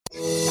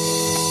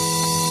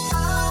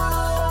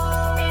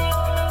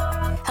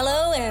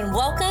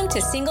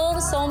to Single to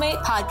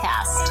Soulmate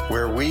Podcast,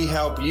 where we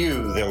help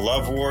you, the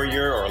love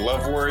warrior or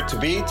love warrior to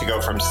be, to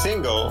go from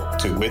single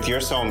to with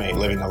your soulmate,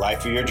 living the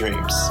life of your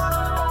dreams.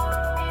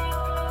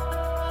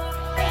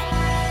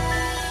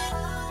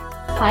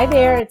 Hi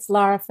there, it's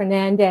Laura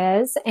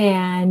Fernandez,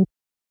 and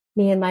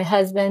me and my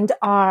husband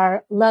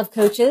are love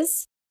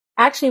coaches.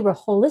 Actually, we're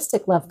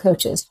holistic love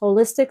coaches,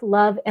 holistic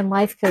love and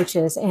life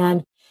coaches.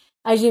 And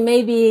as you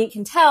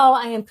can tell,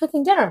 I am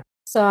cooking dinner.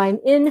 So I'm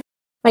in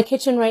my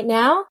kitchen right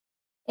now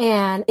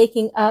and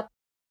making up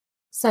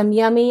some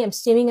I'm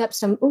steaming up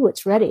some,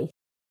 it's ready.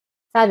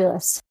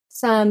 Fabulous.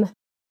 Some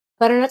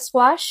butternut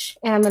squash,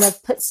 and I'm going to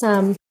put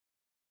some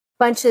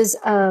bunches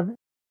of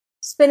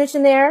spinach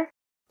in there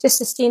just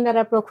to steam that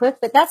up real quick.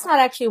 But that's not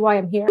actually why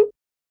I'm here.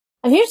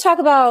 I'm here to talk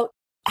about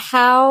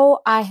how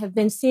I have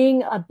been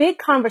seeing a big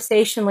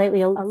conversation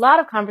lately, a lot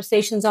of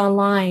conversations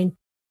online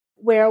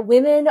where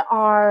women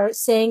are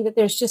saying that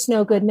there's just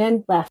no good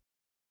men left.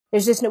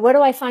 There's just where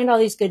do I find all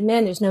these good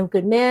men? There's no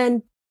good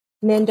men.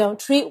 Men don't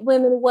treat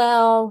women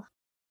well.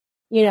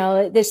 You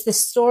know, there's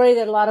this story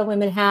that a lot of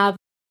women have.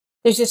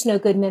 There's just no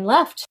good men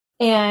left.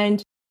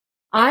 And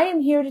I am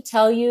here to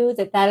tell you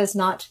that that is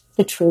not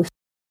the truth,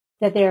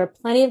 that there are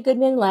plenty of good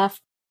men left.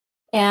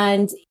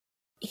 And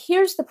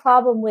here's the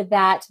problem with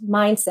that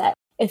mindset.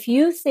 If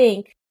you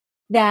think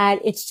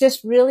that it's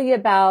just really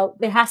about,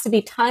 there has to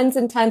be tons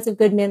and tons of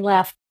good men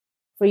left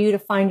for you to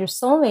find your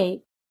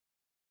soulmate,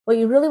 what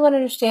you really want to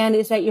understand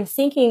is that you're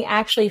thinking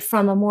actually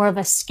from a more of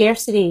a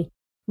scarcity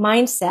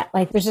mindset.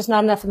 Like there's just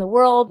not enough in the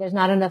world. There's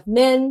not enough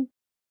men.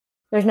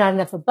 There's not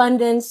enough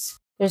abundance.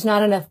 There's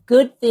not enough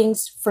good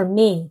things for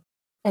me.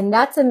 And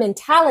that's a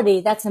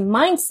mentality. That's a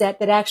mindset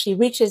that actually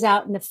reaches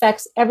out and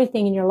affects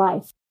everything in your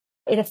life.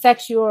 It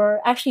affects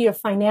your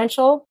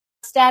financial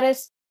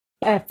status.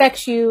 It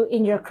affects you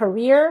in your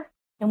career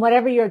and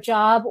whatever your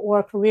job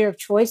or career of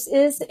choice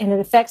is. And it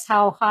affects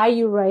how high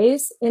you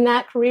raise in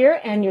that career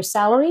and your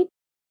salary.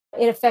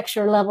 It affects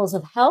your levels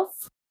of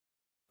health.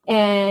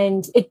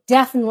 And it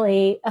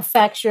definitely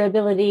affects your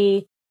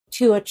ability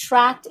to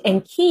attract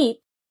and keep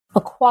a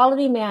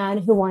quality man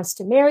who wants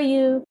to marry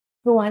you,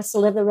 who wants to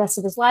live the rest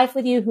of his life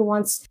with you, who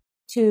wants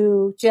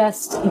to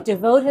just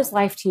devote his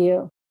life to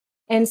you.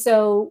 And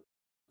so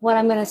what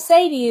I'm going to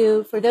say to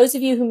you, for those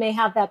of you who may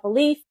have that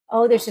belief,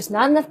 there's just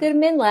not enough good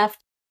men left.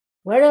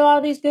 Where are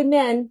all these good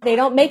men? They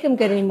don't make them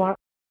good anymore.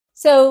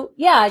 So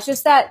yeah, it's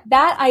just that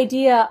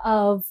idea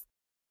of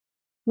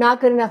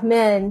not good enough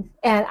men,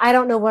 and I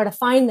don't know where to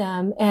find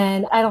them,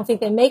 and I don't think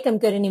they make them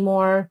good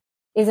anymore,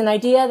 is an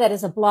idea that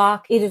is a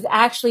block. It is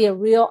actually a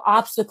real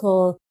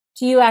obstacle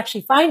to you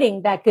actually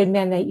finding that good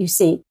man that you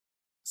seek.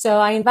 So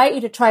I invite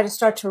you to try to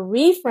start to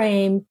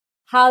reframe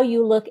how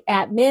you look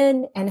at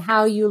men and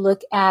how you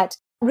look at,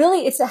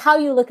 really, it's how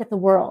you look at the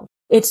world.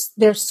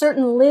 There's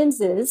certain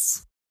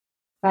lenses,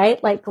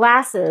 right? Like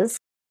glasses.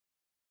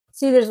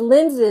 See, there's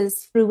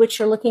lenses through which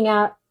you're looking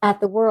at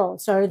the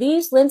world. So are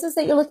these lenses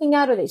that you're looking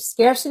at, are they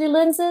scarcity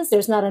lenses?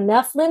 There's not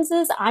enough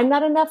lenses. I'm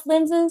not enough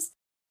lenses.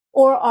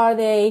 Or are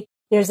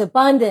there's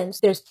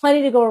abundance. There's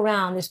plenty to go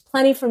around. There's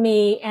plenty for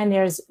me. And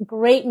there's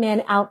great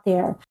men out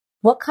there.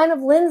 What kind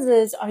of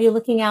lenses are you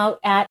looking out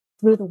at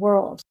through the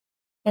world?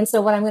 And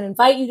so what I'm going to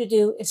invite you to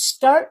do is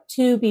start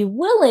to be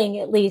willing,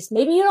 at least,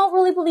 maybe you don't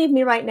really believe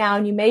me right now.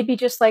 And you may be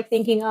just like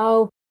thinking,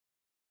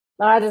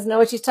 Laura doesn't know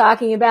what she's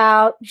talking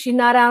about. She's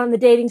not out on the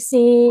dating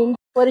scene.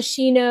 What does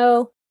she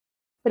know?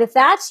 But if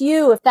that's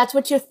you, if that's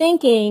what you're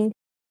thinking,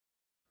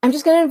 I'm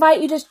just going to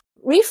invite you to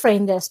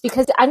reframe this,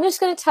 because I'm just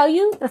going to tell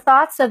you the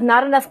thoughts of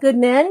not enough good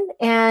men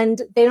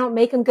and they don't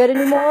make them good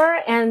anymore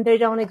and they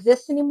don't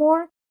exist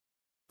anymore.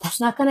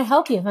 That's not going to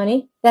help you,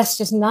 honey. That's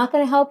just not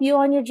going to help you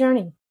on your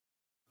journey.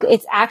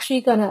 It's actually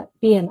going to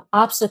be an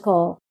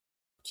obstacle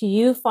to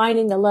you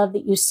finding the love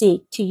that you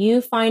seek, to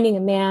you finding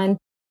a man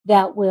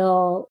that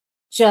will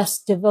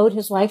just devote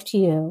his life to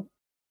you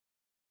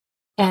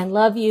and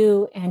love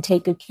you and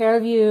take good care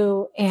of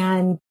you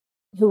and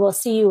who will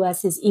see you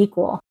as his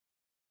equal.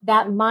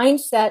 That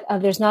mindset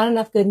of there's not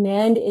enough good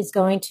men is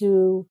going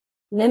to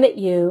limit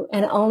you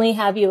and only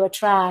have you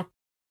attract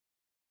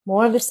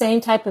more of the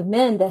same type of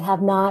men that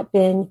have not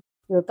been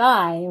your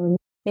guy. Or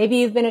maybe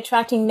you've been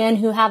attracting men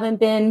who haven't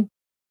been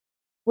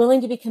willing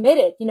to be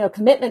committed,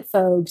 commitment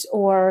phobes,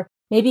 or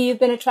maybe you've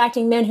been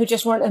attracting men who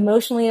just weren't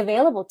emotionally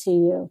available to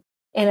you.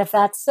 And if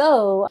that's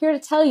so, I'm here to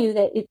tell you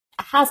that it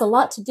has a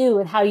lot to do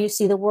with how you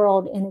see the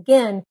world. And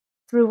again,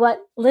 through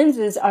what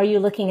lenses are you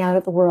looking out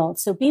at the world?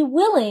 So be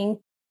willing,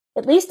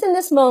 at least in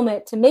this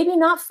moment, to maybe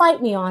not fight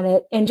me on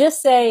it and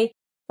just say,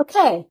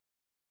 okay,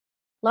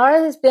 Laura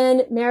has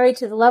been married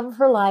to the love of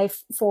her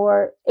life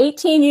for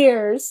 18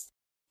 years,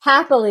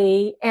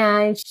 happily,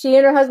 and she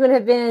and her husband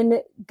have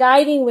been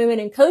guiding women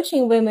and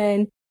coaching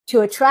women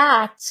to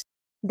attract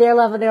their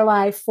love of their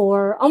life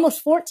for almost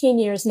 14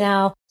 years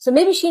now. So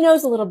maybe she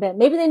knows a little bit.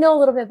 Maybe they know a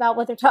little bit about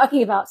what they're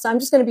talking about. So I'm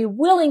just going to be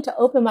willing to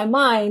open my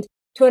mind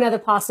to another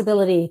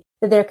possibility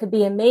that there could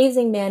be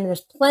amazing men.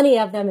 There's plenty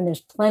of them and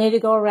there's plenty to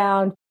go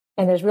around.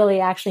 And there's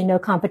really actually no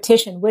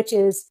competition, which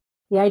is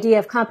the idea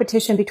of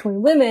competition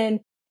between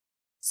women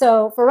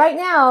So for right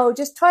now,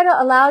 just try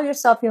to allow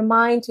yourself, your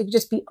mind to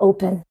just be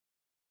open,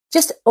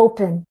 just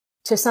open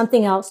to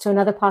something else, to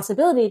another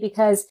possibility.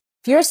 Because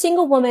if you're a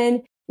single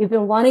woman, you've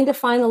been wanting to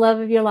find the love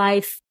of your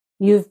life,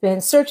 you've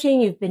been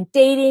searching, you've been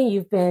dating,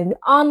 you've been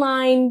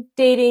online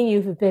dating,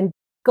 you've been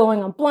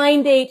going on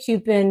blind dates,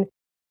 you've been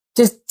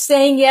just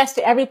saying yes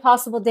to every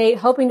possible date,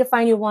 hoping to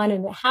find you one,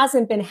 and it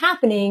hasn't been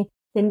happening,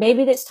 then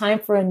maybe it's time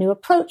for a new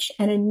approach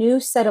and a new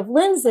set of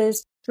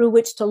lenses through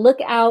which to look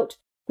out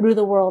through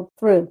the world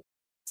through.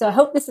 So I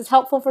hope this is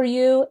helpful for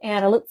you,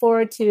 and I look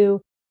forward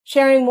to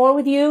sharing more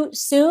with you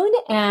soon.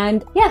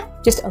 And yeah,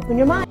 just open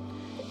your mind.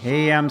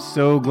 Hey, I'm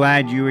so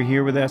glad you were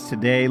here with us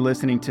today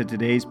listening to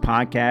today's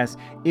podcast.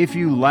 If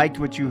you liked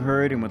what you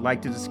heard and would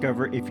like to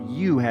discover if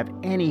you have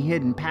any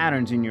hidden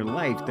patterns in your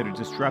life that are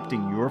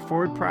disrupting your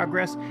forward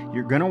progress,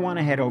 you're going to want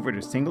to head over to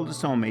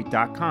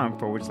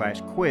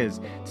singletosoulmate.com/quiz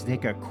to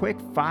take a quick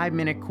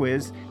 5-minute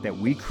quiz that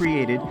we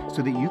created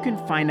so that you can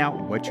find out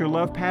what your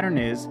love pattern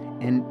is,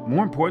 and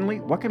more importantly,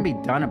 what can be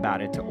done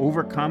about it to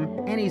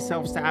overcome any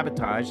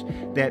self-sabotage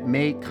that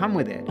may come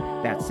with it.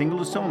 That's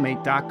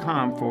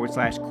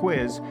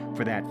singletosoulmate.com/quiz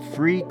for that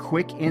free,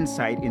 quick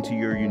insight into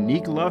your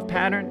unique love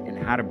pattern and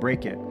how to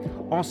break it.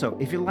 Also,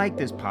 if you like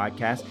this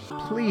podcast,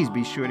 please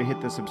be sure to hit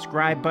the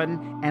subscribe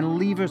button and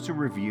leave us a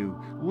review.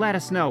 Let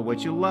us know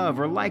what you love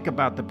or like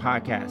about the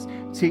podcast.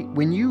 See,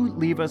 when you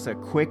leave us a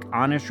quick,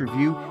 honest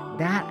review,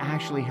 that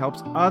actually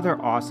helps other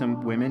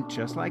awesome women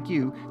just like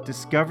you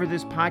discover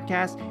this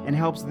podcast and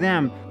helps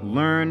them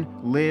learn,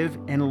 live,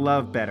 and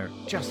love better,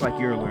 just like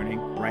you're learning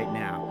right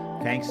now.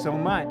 Thanks so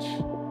much.